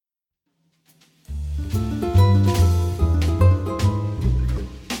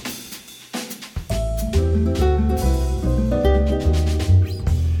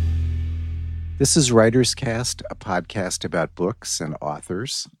This is Writer's Cast, a podcast about books and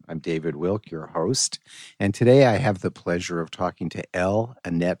authors. I'm David Wilk, your host, and today I have the pleasure of talking to L.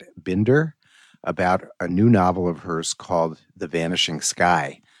 Annette Binder about a new novel of hers called The Vanishing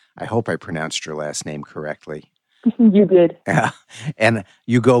Sky. I hope I pronounced your last name correctly. You did. Yeah, and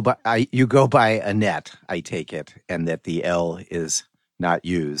you go by Annette, I take it, and that the L is not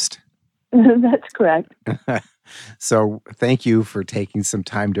used. That's correct. So thank you for taking some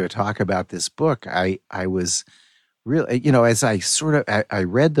time to talk about this book. I was really, as I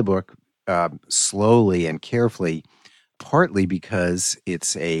read the book slowly and carefully, partly because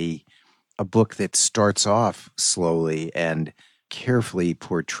it's a book that starts off slowly and carefully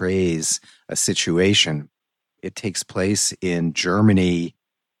portrays a situation. It takes place in Germany.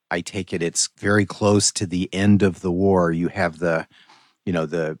 I take it it's very close to the end of the war. You have the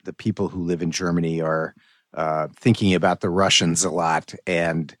people who live in Germany are thinking about the Russians a lot,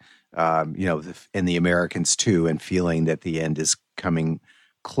 and and the Americans too, and feeling that the end is coming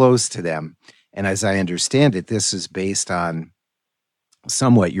close to them. And as I understand it, this is based on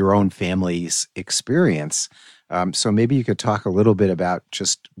somewhat your own family's experience. So maybe you could talk a little bit about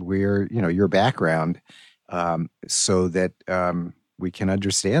just where your background, so that we can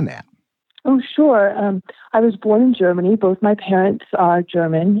understand that. Oh, sure. I was born in Germany. Both my parents are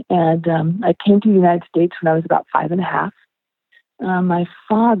German, and I came to the United States when I was about 5.5. My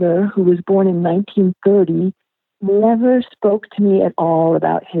father, who was born in 1930, never spoke to me at all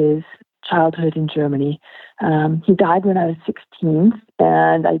about his childhood in Germany. He died when I was 16,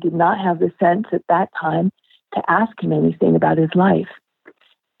 and I did not have the sense at that time to ask him anything about his life.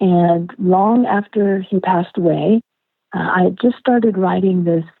 And long after he passed away, I had just started writing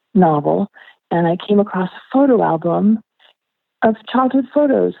this novel, and I came across a photo album of childhood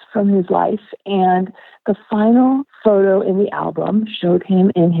photos from his life, and the final photo in the album showed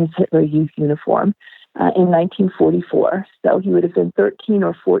him in his Hitler Youth uniform in 1944. So he would have been 13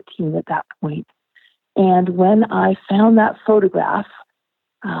 or 14 at that point. And when I found that photograph,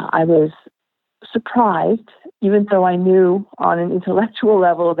 I was surprised, even though I knew on an intellectual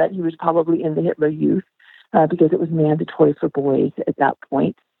level that he was probably in the Hitler Youth, because it was mandatory for boys at that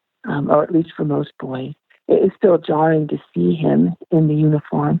point. Or at least for most boys. It was still jarring to see him in the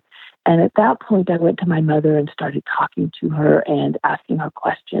uniform. And at that point, I went to my mother and started talking to her and asking her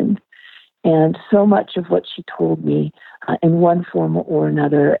questions. And so much of what she told me, in one form or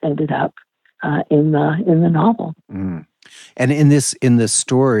another, ended up in the novel. Mm. And in this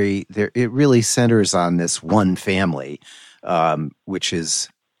story, it really centers on this one family, which is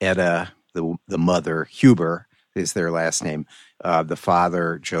Etta, the mother, Huber is their last name, the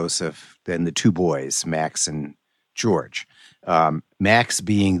father, Joseph, then the two boys, Max and George. Max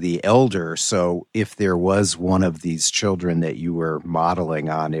being the elder, so if there was one of these children that you were modeling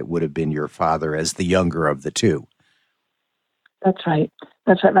on, it would have been your father as the younger of the two. That's right.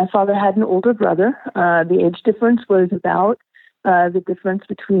 My father had an older brother. The age difference was about the difference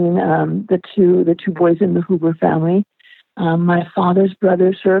between the two boys in the Huber family. My father's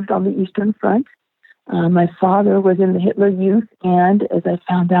brother served on the Eastern Front. My father was in the Hitler Youth, and as I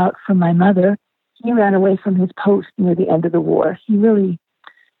found out from my mother, he ran away from his post near the end of the war. He really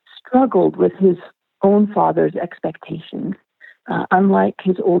struggled with his own father's expectations. Unlike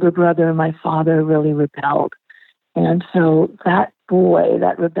his older brother, my father really rebelled. And so that boy,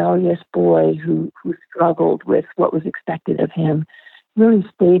 that rebellious boy who struggled with what was expected of him, really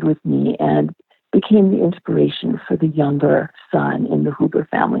stayed with me and became the inspiration for the younger son in the Huber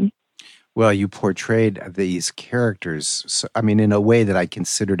family. Well, you portrayed these characters, in a way that I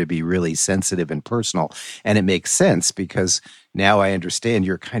consider to be really sensitive and personal. And it makes sense because now I understand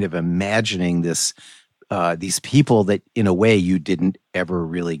you're kind of imagining these people that, in a way, you didn't ever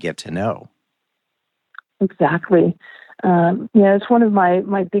really get to know. Exactly. It's one of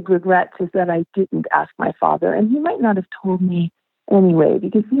my big regrets is that I didn't ask my father. And he might not have told me anyway,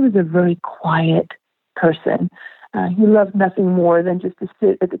 because he was a very quiet person. He loved nothing more than just to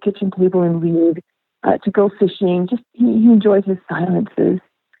sit at the kitchen table and read, to go fishing. He enjoyed his silences.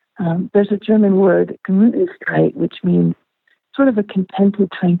 There's a German word, Gemütlichkeit, which means sort of a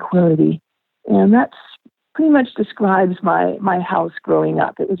contented tranquility. And that's pretty much describes my house growing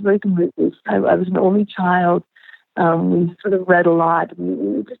up. It was very gemütlich. I was an only child. We sort of read a lot.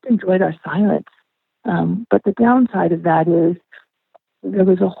 We just enjoyed our silence. But the downside of that is there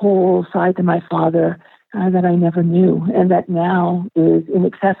was a whole side to my father that I never knew, and that now is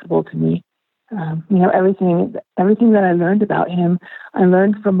inaccessible to me. Everything that I learned about him, I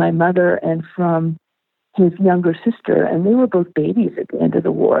learned from my mother and from his younger sister, and they were both babies at the end of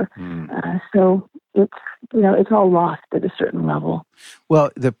the war. So it's, it's all lost at a certain level.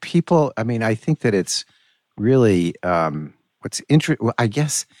 Well, the people, I mean, I think that it's really what's interesting. Well, I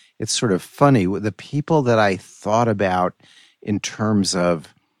guess it's sort of funny. The people that I thought about in terms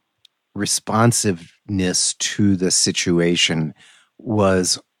of responsiveness to the situation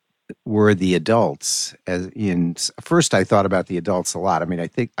were the adults. As in first, I thought about the adults a lot. I mean, I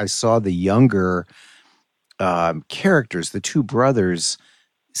think I saw the younger characters, the two brothers,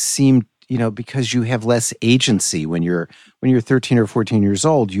 seemed, because you have less agency when you're 13 or 14 years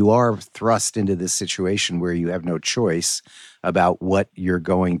old. You are thrust into this situation where you have no choice about what you're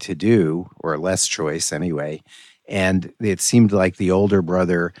going to do, or less choice anyway. And it seemed like the older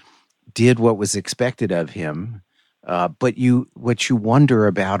brother did what was expected of him. But what you wonder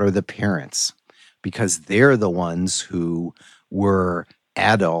about are the parents, because they're the ones who were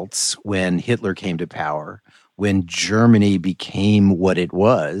adults when Hitler came to power, when Germany became what it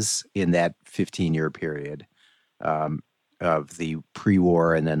was in that 15-year period of the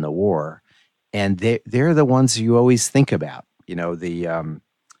pre-war and then the war. And they're the ones you always think about. I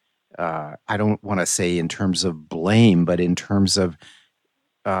don't want to say in terms of blame, but in terms of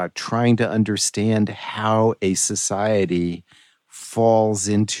trying to understand how a society falls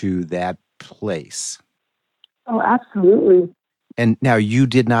into that place. Oh, absolutely. And now you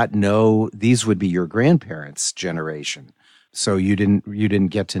did not know these would be your grandparents' generation, so you didn't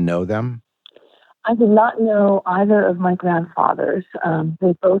get to know them? I did not know either of my grandfathers.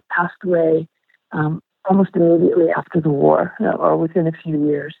 They both passed away almost immediately after the war, or within a few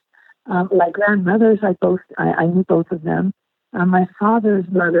years. My grandmothers, I knew both of them. My father's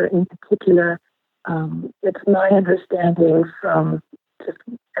mother, in particular, it's my understanding from just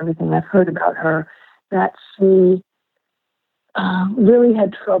everything I've heard about her that she really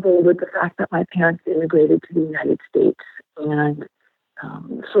had trouble with the fact that my parents immigrated to the United States, and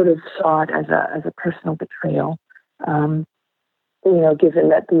sort of saw it as a personal betrayal. Given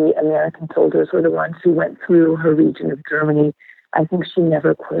that the American soldiers were the ones who went through her region of Germany, I think she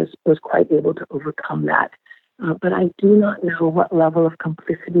never was quite able to overcome that. But I do not know what level of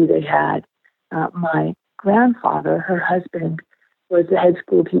complicity they had. My grandfather, her husband, was the head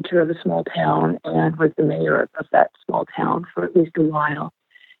school teacher of a small town and was the mayor of that small town for at least a while.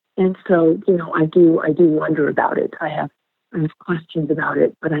 And so, I do wonder about it. I have questions about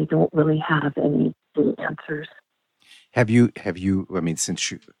it, but I don't really have any answers. Have you, I mean,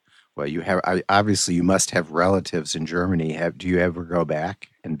 you have, obviously you must have relatives in Germany. Do you ever go back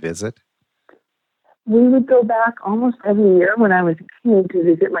and visit? We would go back almost every year when I was a kid to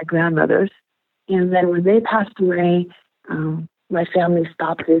visit my grandmothers. And then when they passed away, my family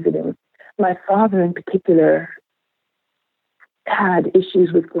stopped visiting. My father in particular had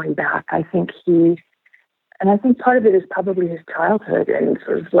issues with going back. I think part of it is probably his childhood and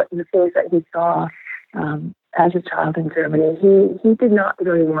sort of the things that he saw as a child in Germany. He did not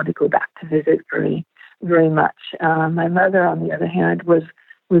really want to go back to visit very much. My mother, on the other hand, was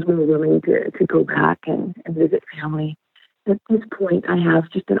really willing to go back and visit family. At this point, I have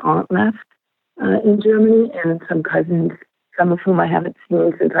just an aunt left in Germany and some cousins, some of whom I haven't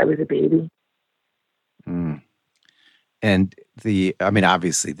seen since I was a baby. Mm. And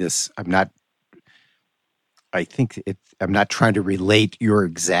obviously I'm not trying to relate your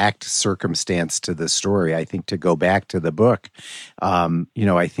exact circumstance to the story. I think to go back to the book,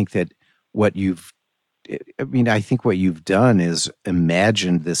 I think that what you've done is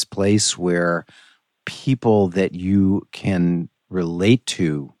imagined this place where people that you can relate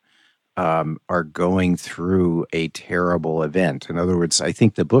to are going through a terrible event. In other words, I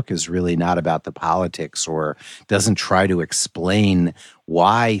think the book is really not about the politics or doesn't try to explain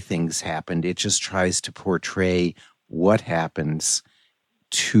why things happened. It just tries to portray what happens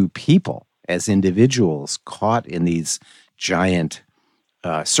to people as individuals caught in these giant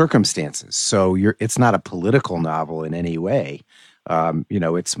circumstances. So it's not a political novel in any way.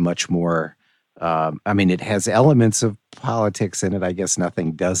 It's much more. It has elements of politics in it. I guess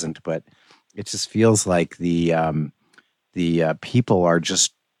nothing doesn't, but it just feels like the people are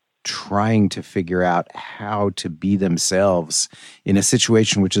just trying to figure out how to be themselves in a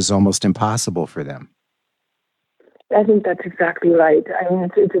situation which is almost impossible for them. I think that's exactly right. I mean,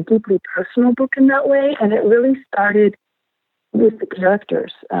 it's a deeply personal book in that way, and it really started with the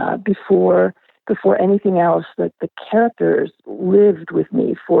characters before anything else. That the characters lived with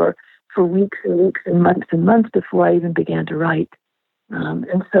me for weeks and weeks and months before I even began to write.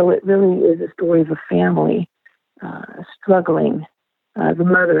 And so it really is a story of a family struggling, the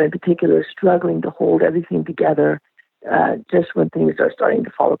mother in particular struggling to hold everything together just when things are starting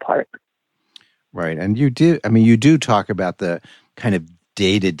to fall apart. Right. And you do talk about the kind of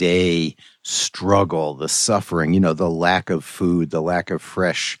day-to-day struggle, the suffering, the lack of food, the lack of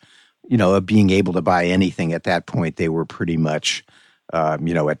fresh, of being able to buy anything at that point. They were pretty much, at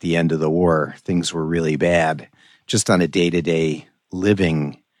the end of the war, things were really bad. Just on a day-to-day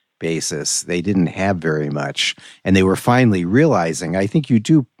living basis, they didn't have very much. And they were finally realizing, I think you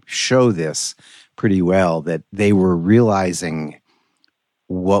do show this pretty well, that they were realizing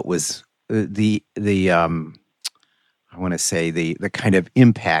what was I want to say the kind of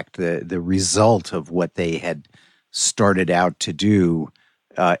impact, the result of what they had started out to do,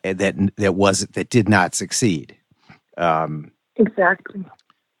 that did not succeed. Exactly.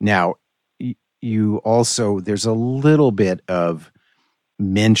 Now, you also, there's a little bit of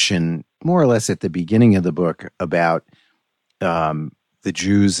mention, more or less at the beginning of the book, about the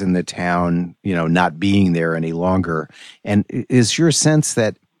Jews in the town, not being there any longer. And is your sense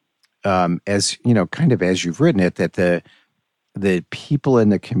that, as kind of as you've written it, that the people in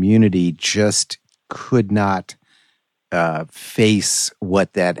the community just could not face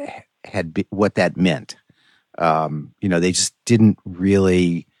what that meant? They just didn't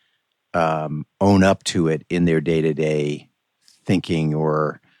really own up to it in their day-to-day thinking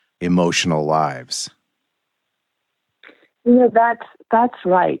or emotional lives. That's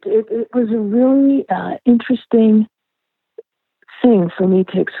right. It was a really interesting thing for me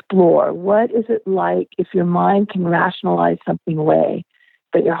to explore. What is it like if your mind can rationalize something away,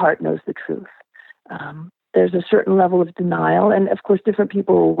 but your heart knows the truth? There's a certain level of denial, and of course, different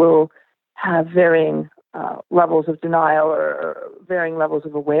people will have varying levels of denial or varying levels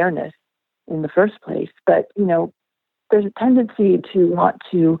of awareness in the first place. But there's a tendency to want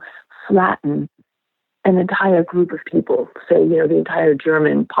to flatten an entire group of people, say, the entire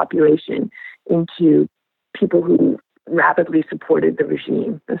German population, into people who rapidly supported the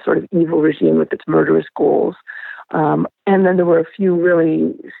regime, the sort of evil regime with its murderous goals. And then there were a few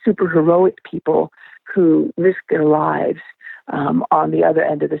really super heroic people who risked their lives on the other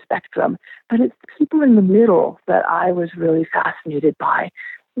end of the spectrum. But it's people in the middle that I was really fascinated by.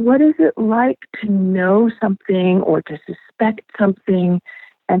 What is it like to know something or to suspect something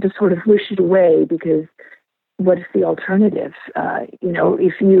and to sort of wish it away? Because what is the alternative?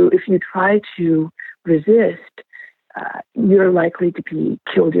 If you try to resist, you're likely to be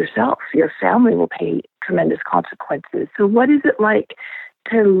killed yourself. Your family will pay tremendous consequences. So what is it like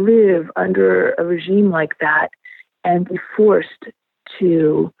to live under a regime like that and be forced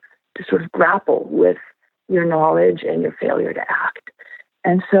to sort of grapple with your knowledge and your failure to act?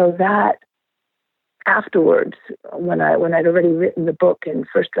 And so that afterwards, when I'd already written the book in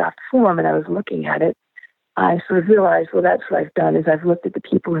first draft form and I was looking at it, I sort of realized, well, that's what I've done, is I've looked at the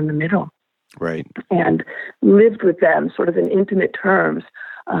people in the middle. Right. And lived with them sort of in intimate terms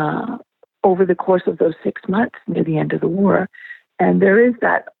over the course of those 6 months near the end of the war. And there is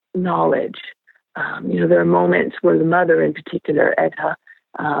that knowledge. There are moments where the mother in particular, Edda,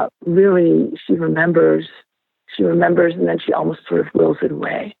 really, she remembers, and then she almost sort of wills it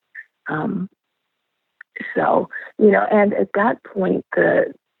away. And at that point,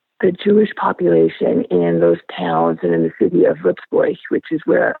 the Jewish population in those towns and in the city of Lipsburg, which is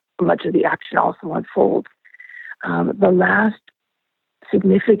where much of the action also unfolds, the last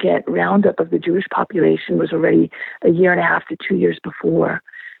significant roundup of the Jewish population was already a year and a half to 2 years before.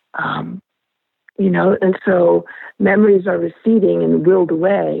 And so memories are receding and willed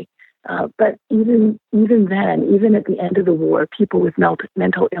away. But even then, even at the end of the war, people with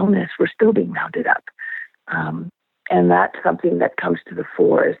mental illness were still being rounded up. And that's something that comes to the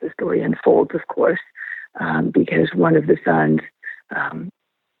fore as the story unfolds, of course, because one of the sons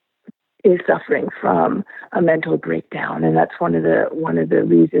is suffering from a mental breakdown, and that's one of the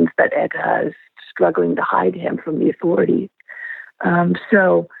reasons that Edda is struggling to hide him from the authorities. I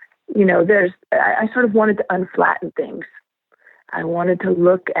sort of wanted to unflatten things. I wanted to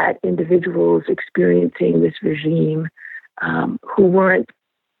look at individuals experiencing this regime who weren't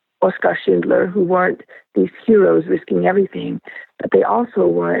Oskar Schindler, who weren't these heroes risking everything, but they also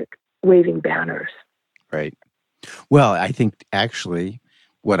weren't waving banners. Right. Well, I think actually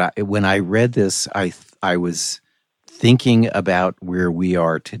when I read this, I was thinking about where we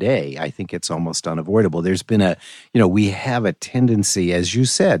are today. I think it's almost unavoidable. There's been we have a tendency, as you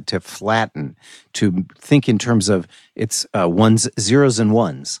said, to flatten, to think in terms of it's ones, zeros and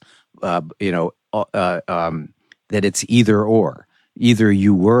ones, that it's either or. Either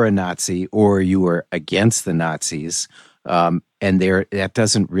you were a Nazi or you were against the Nazis, and that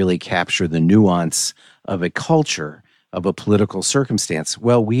doesn't really capture the nuance of a culture, of a political circumstance.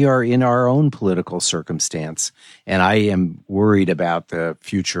 Well, we are in our own political circumstance, and I am worried about the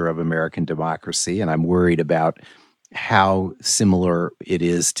future of American democracy, and I'm worried about how similar it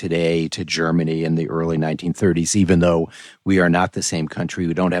is today to Germany in the early 1930s, even though we are not the same country.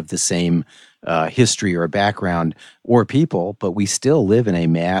 We don't have the same history or background or people, but we still live in a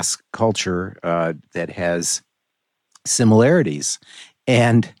mass culture that has similarities.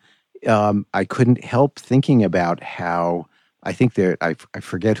 And I couldn't help thinking about how I think I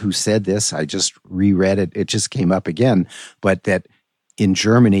forget who said this. I just reread it. It just came up again, but that in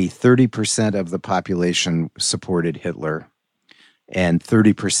Germany, 30% of the population supported Hitler and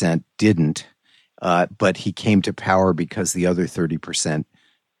 30% didn't. But he came to power because the other 30%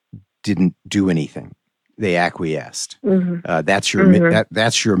 didn't do anything. They acquiesced. Mm-hmm. That's your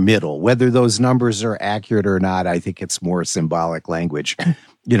that's your middle. Whether those numbers are accurate or not, I think it's more symbolic language.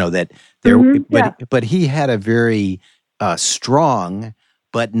 That there. But he had a very strong,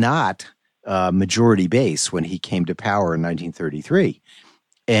 but not majority base when he came to power in 1933.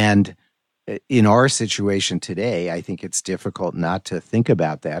 And in our situation today, I think it's difficult not to think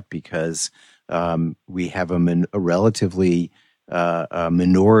about that because we have a relatively a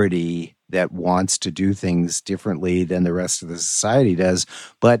minority that wants to do things differently than the rest of the society does.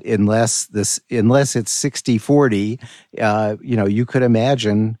 But unless it's 60-40, you could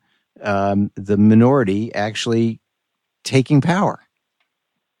imagine the minority actually taking power.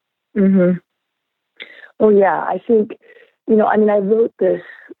 Mm-hmm. Oh yeah, I think, I wrote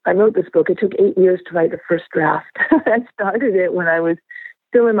this book. It took 8 years to write the first draft. I started it when I was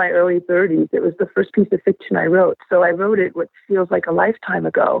still in my early 30s. It was the first piece of fiction I wrote. So I wrote it what feels like a lifetime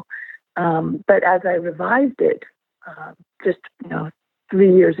ago. But as I revised it, just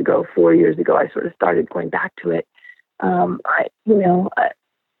 3 years ago, 4 years ago, I sort of started going back to it.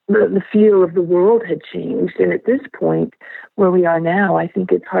 The feel of the world had changed, and at this point, where we are now, I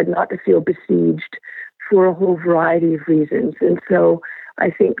think it's hard not to feel besieged for a whole variety of reasons. And so, I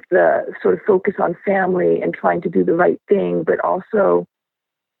think the sort of focus on family and trying to do the right thing, but also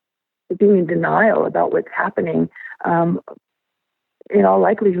being in denial about what's happening, in all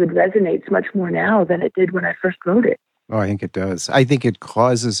likelihood resonates much more now than it did when I first wrote it. Oh, I think it does. I think it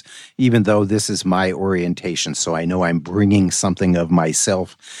causes, even though this is my orientation, so I know I'm bringing something of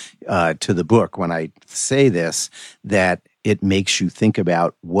myself to the book when I say this, that it makes you think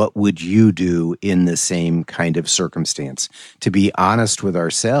about what would you do in the same kind of circumstance. To be honest with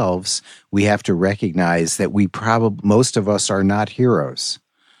ourselves, we have to recognize that most of us are not heroes.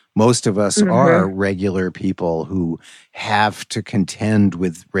 Most of us are regular people who have to contend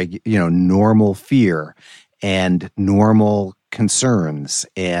with normal fear and normal concerns.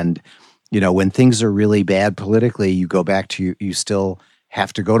 And when things are really bad politically, you go back to you still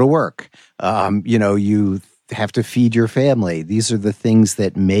have to go to work. You have to feed your family. These are the things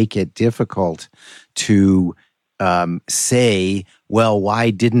that make it difficult to say, well,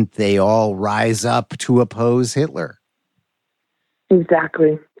 why didn't they all rise up to oppose Hitler?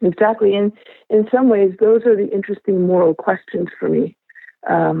 Exactly. And in some ways, those are the interesting moral questions for me.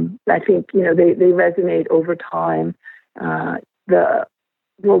 I think, they resonate over time. The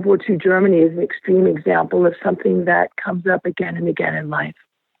World War II Germany is an extreme example of something that comes up again and again in life.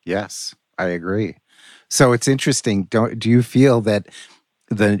 Yes, I agree. So it's interesting. Do you feel that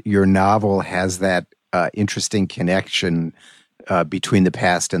your novel has that interesting connection between the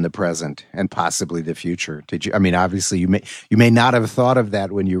past and the present and possibly the future? Did you? I mean, obviously, you may not have thought of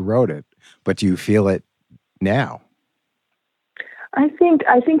that when you wrote it, but do you feel it now? I think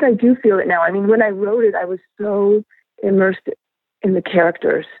I do feel it now. I mean, when I wrote it, I was so immersed in the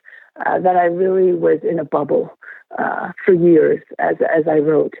characters that I really was in a bubble for years as I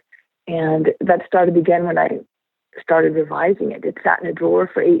wrote, and that started again when I started revising it. It sat in a drawer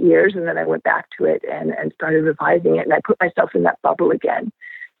for 8 years, and then I went back to it and started revising it, and I put myself in that bubble again.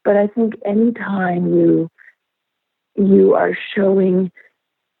 But I think anytime you are showing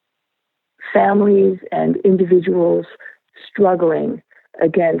families and individuals struggling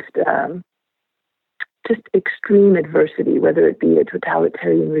against just extreme adversity, whether it be a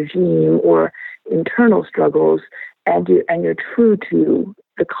totalitarian regime or internal struggles, and you're true to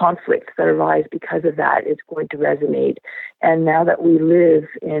the conflicts that arise because of that, it's going to resonate. And now that we live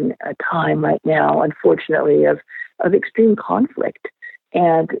in a time right now, unfortunately, of extreme conflict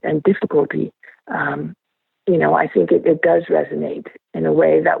and difficulty, I think it does resonate in a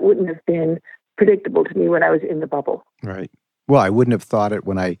way that wouldn't have been predictable to me when I was in the bubble. Right. Well, I wouldn't have thought it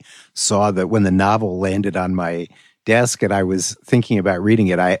when I saw that when the novel landed on my desk and I was thinking about reading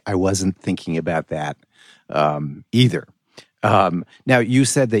it, I wasn't thinking about that either. Now, you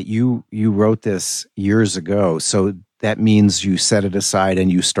said that you wrote this years ago, so that means you set it aside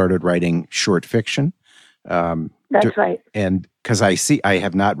and you started writing short fiction. That's right. And because I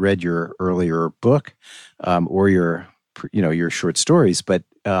have not read your earlier book or your short stories, but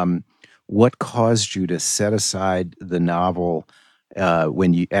what caused you to set aside the novel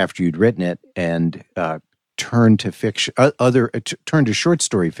after you'd written it and turn to fiction, turn to short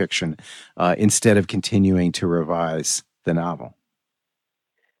story fiction instead of continuing to revise the novel?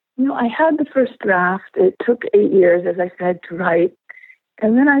 I had the first draft. It took 8 years, as I said, to write.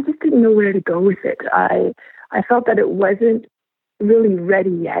 And then I just didn't know where to go with it. I felt that it wasn't really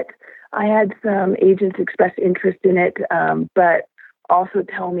ready yet. I had some agents express interest in it, but also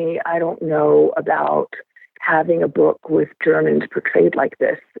tell me I don't know about having a book with Germans portrayed like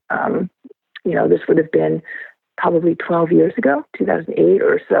this. This would have been probably 12 years ago, 2008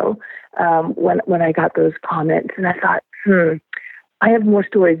 or so, when I got those comments. And I thought, I have more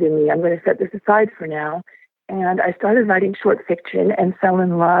stories in me. I'm going to set this aside for now. And I started writing short fiction and fell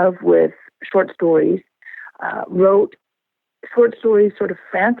in love with short stories, wrote short stories sort of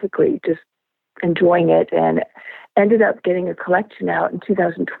frantically, just enjoying it, and ended up getting a collection out in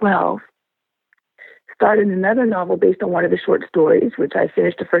 2012. Started another novel based on one of the short stories, which I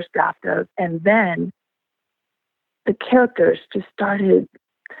finished the first draft of. And then the characters just started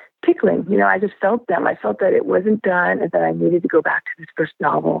tickling. I just felt them. I felt that it wasn't done and that I needed to go back to this first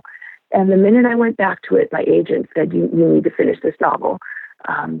novel. And the minute I went back to it, my agent said, you need to finish this novel.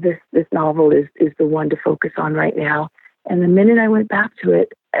 This novel is the one to focus on right now. And the minute I went back to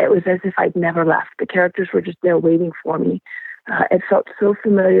it, it was as if I'd never left. The characters were just there waiting for me. It felt so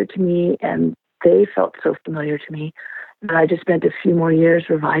familiar to me, and they felt so familiar to me that I just spent a few more years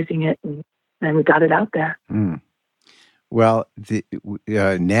revising it, and then we got it out there. Well,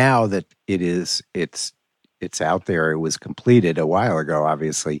 now that it's out there, it was completed a while ago,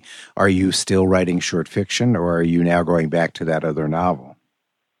 obviously. Are you still writing short fiction, or are you now going back to that other novel?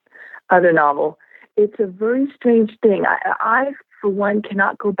 Other novel. It's a very strange thing. I, for one,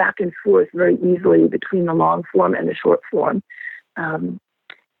 cannot go back and forth very easily between the long form and the short form.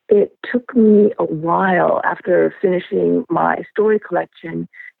 It took me a while after finishing my story collection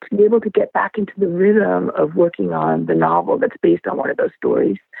to be able to get back into the rhythm of working on the novel that's based on one of those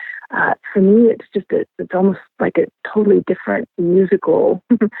stories. For me, it's almost like a totally different musical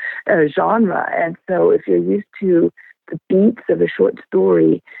genre. And so if you're used to the beats of a short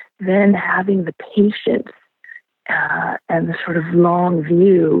story, then having the patience and the sort of long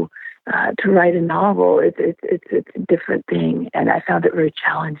view to write a novel, it's a different thing, and I found it very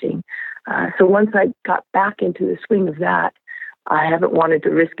challenging. So once I got back into the swing of that, I haven't wanted to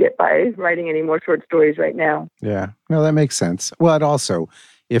risk it by writing any more short stories right now. Yeah, no, that makes sense. Well, it also,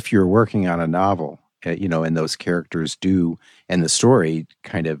 if you're working on a novel, and those characters and the story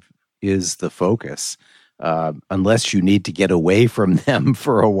kind of is the focus, unless you need to get away from them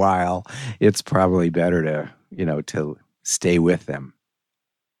for a while, it's probably better to stay with them.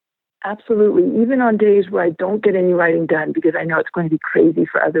 Absolutely. Even on days where I don't get any writing done because I know it's going to be crazy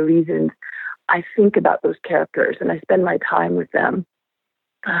for other reasons, I think about those characters and I spend my time with them.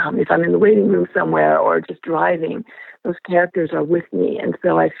 If I'm in the waiting room somewhere or just driving, those characters are with me. And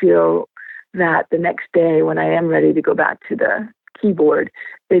so I feel that the next day when I am ready to go back to the keyboard,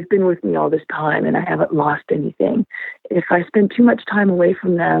 they've been with me all this time and I haven't lost anything. If I spend too much time away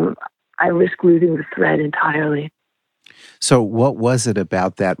from them, I risk losing the thread entirely. So what was it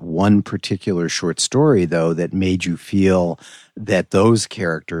about that one particular short story, though, that made you feel that those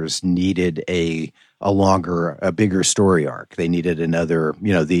characters needed a bigger story arc? They needed another,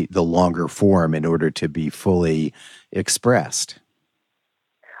 the longer form in order to be fully expressed?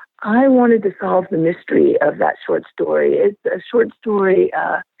 I wanted to solve the mystery of that short story. It's a short story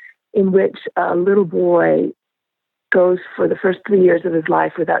in which a little boy goes for the first 3 years of his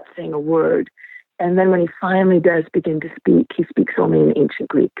life without saying a word. And then when he finally does begin to speak, he speaks only in ancient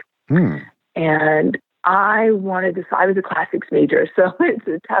Greek. And I was a classics major, so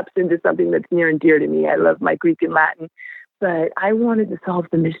it taps into something that's near and dear to me. I love my Greek and Latin. But I wanted to solve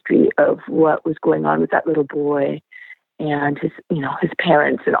the mystery of what was going on with that little boy and his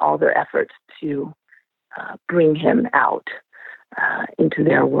parents and all their efforts to bring him out into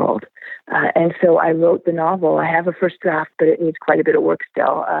their world. And so I wrote the novel. I have a first draft, but it needs quite a bit of work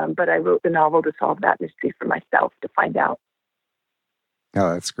still. But I wrote the novel to solve that mystery for myself, to find out.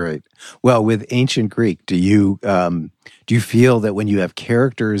 Oh, that's great. Well, with ancient Greek, do you feel that when you have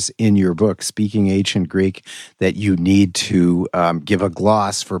characters in your book speaking ancient Greek, that you need to give a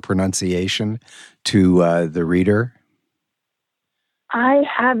gloss for pronunciation to the reader? I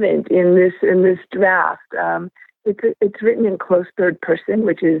haven't in this draft. It's written in close third person,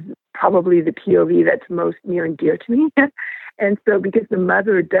 which is probably the POV that's most near and dear to me. And so because the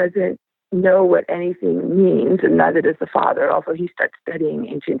mother doesn't know what anything means, and neither does the father, although he starts studying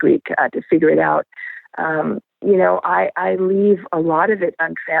ancient Greek to figure it out. I leave a lot of it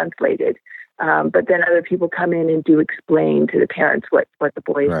untranslated. But then other people come in and do explain to the parents what the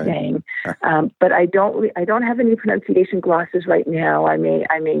boy is Right. saying. But I don't have any pronunciation glosses right now. I may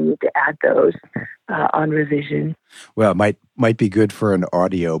need to add those on revision. Well, it might be good for an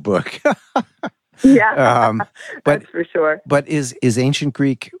audio book. Yeah, But that's for sure. but is ancient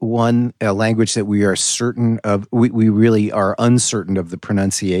Greek a language that we are certain of? We really are uncertain of the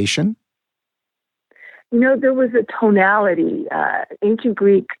pronunciation. There was a tonality. Ancient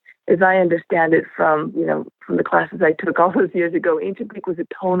Greek, as I understand it from the classes I took all those years ago, ancient Greek was a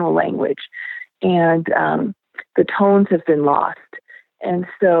tonal language, and the tones have been lost. And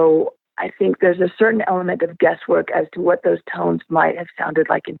so I think there's a certain element of guesswork as to what those tones might have sounded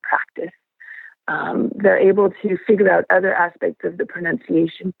like in practice. They're able to figure out other aspects of the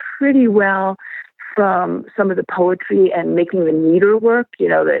pronunciation pretty well from some of the poetry and making the meter work.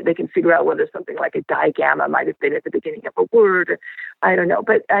 They can figure out whether something like a digamma might have been at the beginning of a word. I don't know,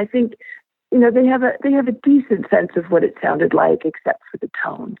 but I think they have a decent sense of what it sounded like, except for the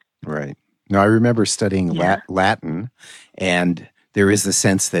tones. Right. Now, I remember studying Latin, and there is the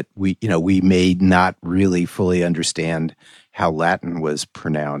sense that we may not really fully understand how Latin was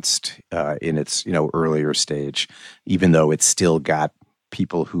pronounced in its earlier stage, even though it's still got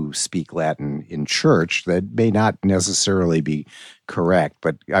people who speak Latin in church that may not necessarily be correct.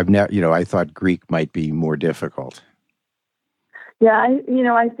 But I thought Greek might be more difficult. Yeah,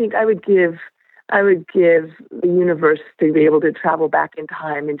 I think I would give the universe to be able to travel back in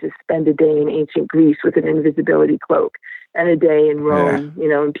time and just spend a day in ancient Greece with an invisibility cloak and a day in Rome,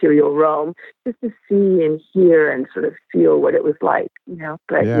 imperial Rome, just to see and hear and sort of feel what it was like,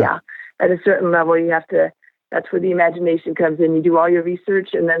 But at a certain level, that's where the imagination comes in. You do all your research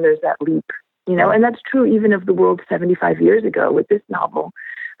and then there's that leap, and that's true even of the world 75 years ago with this novel.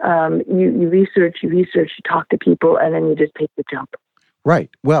 You research, you talk to people, and then you just take the jump. Right.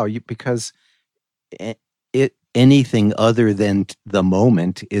 Well, because anything other than the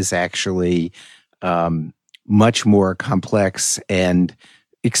moment is actually much more complex and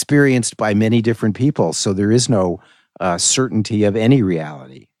experienced by many different people. So there is no certainty of any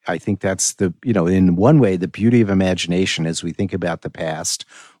reality. I think that's in one way, the beauty of imagination as we think about the past,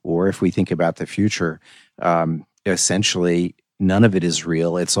 or if we think about the future, essentially none of it is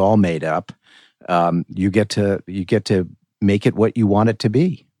real. It's all made up. You get to make it what you want it to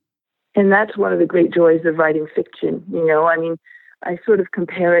be. And that's one of the great joys of writing fiction. I sort of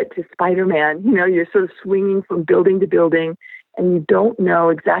compare it to Spider-Man. You're sort of swinging from building to building, and you don't know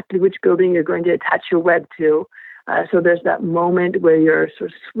exactly which building you're going to attach your web to. So there's that moment where you're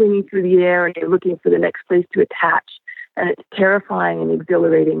sort of swinging through the air and you're looking for the next place to attach. And it's terrifying and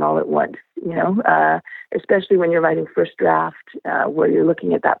exhilarating all at once, especially when you're writing first draft, where you're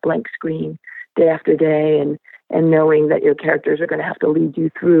looking at that blank screen day after day and knowing that your characters are going to have to lead you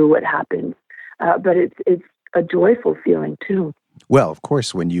through what happens. But it's a joyful feeling too. Well, of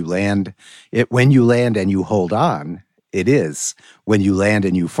course, when you land and you hold on, it is. When you land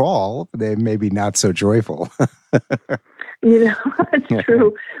and you fall, they may be not so joyful. It's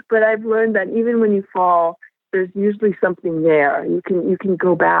true. But I've learned that even when you fall, there's usually something there. You can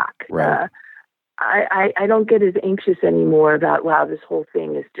go back. Right. I don't get as anxious anymore about, wow, this whole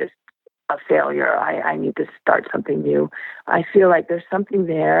thing is just a failure. I need to start something new. I feel like there's something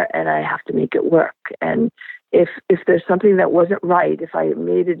there and I have to make it work. And if there's something that wasn't right, if I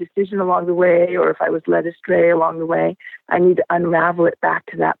made a decision along the way or if I was led astray along the way, I need to unravel it back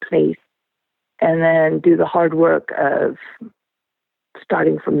to that place and then do the hard work of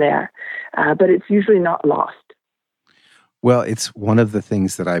starting from there. But it's usually not lost. Well, it's one of the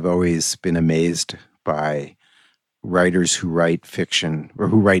things that I've always been amazed by writers who write fiction or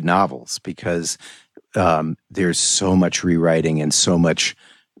who write novels, because there's so much rewriting and so much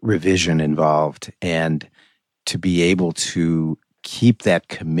revision involved. And to be able to keep that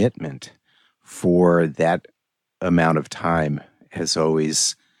commitment for that amount of time has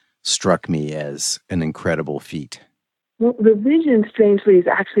always struck me as an incredible feat. Well, revision, strangely, is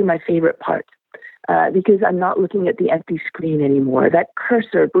actually my favorite part. Because I'm not looking at the empty screen anymore. That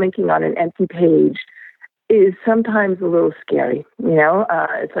cursor blinking on an empty page is sometimes a little scary.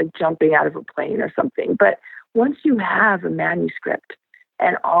 It's like jumping out of a plane or something. But once you have a manuscript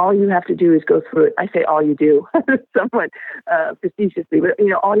and all you have to do is go through it, I say all you do, somewhat facetiously, but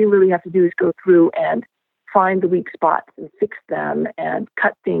all you really have to do is go through and find the weak spots and fix them and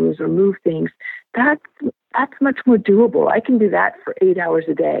cut things or move things. That's much more doable. I can do that for 8 hours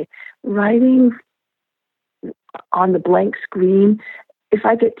a day. Writing on the blank screen, if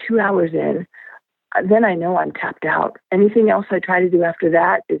I get 2 hours in, then I know I'm tapped out. Anything else I try to do after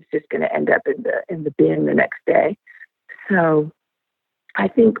that is just going to end up in the bin the next day. So I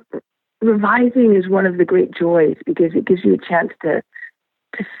think revising is one of the great joys because it gives you a chance to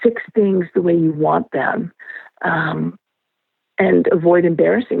fix things the way you want them, and avoid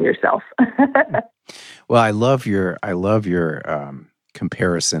embarrassing yourself. Well, I love your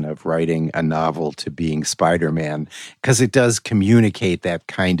comparison of writing a novel to being Spider-Man because it does communicate that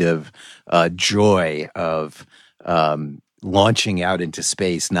kind of joy of launching out into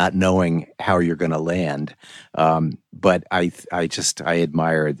space, not knowing how you're going to land. But I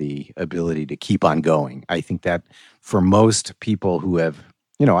admire the ability to keep on going. I think that for most people who have,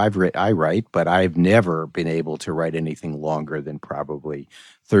 I write, but I've never been able to write anything longer than probably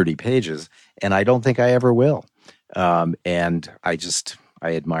 30 pages, and I don't think I ever will. And I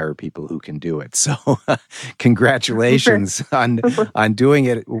admire people who can do it. So, congratulations on doing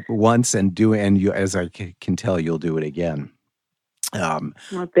it once and you, as I can tell, you'll do it again.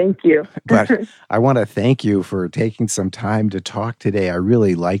 Well, thank you. But I want to thank you for taking some time to talk today. I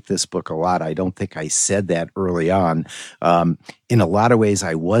really like this book a lot. I don't think I said that early on. In a lot of ways,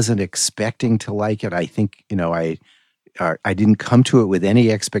 I wasn't expecting to like it. I think, I didn't come to it with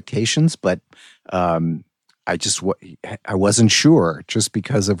any expectations, but I wasn't sure just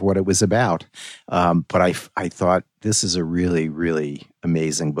because of what it was about. But I thought this is a really, really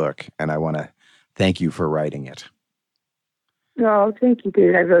amazing book, and I want to thank you for writing it. No, thank you,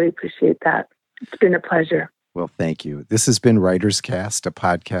 David. I really appreciate that. It's been a pleasure. Well, thank you. This has been Writer's Cast, a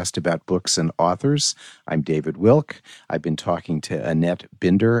podcast about books and authors. I'm David Wilk. I've been talking to Annette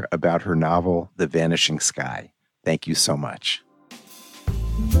Binder about her novel, The Vanishing Sky. Thank you so much.